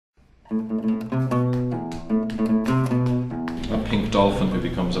A pink dolphin who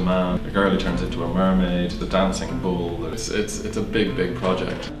becomes a man, a girl who turns into a mermaid, the dancing bull. It's a big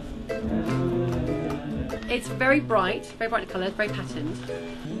project. It's very bright coloured, very patterned.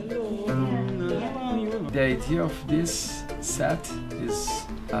 The idea of this set is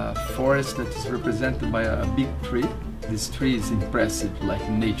a forest that is represented by a big tree. This tree is impressive, like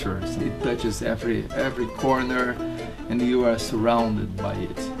nature. It touches every corner and you are surrounded by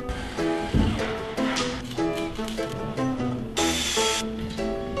it.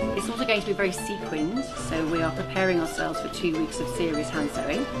 It's also going to be very sequined, so we are preparing ourselves for 2 weeks of serious hand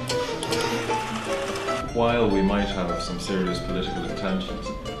sewing. While we might have some serious political intentions,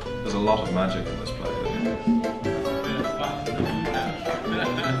 there's a lot of magic in this play.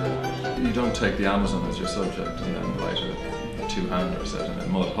 You don't take the Amazon as your subject and then write a two-hander set in a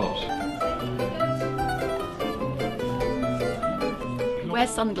mud hut. Wear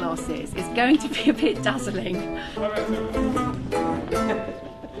sunglasses. It's going to be a bit dazzling.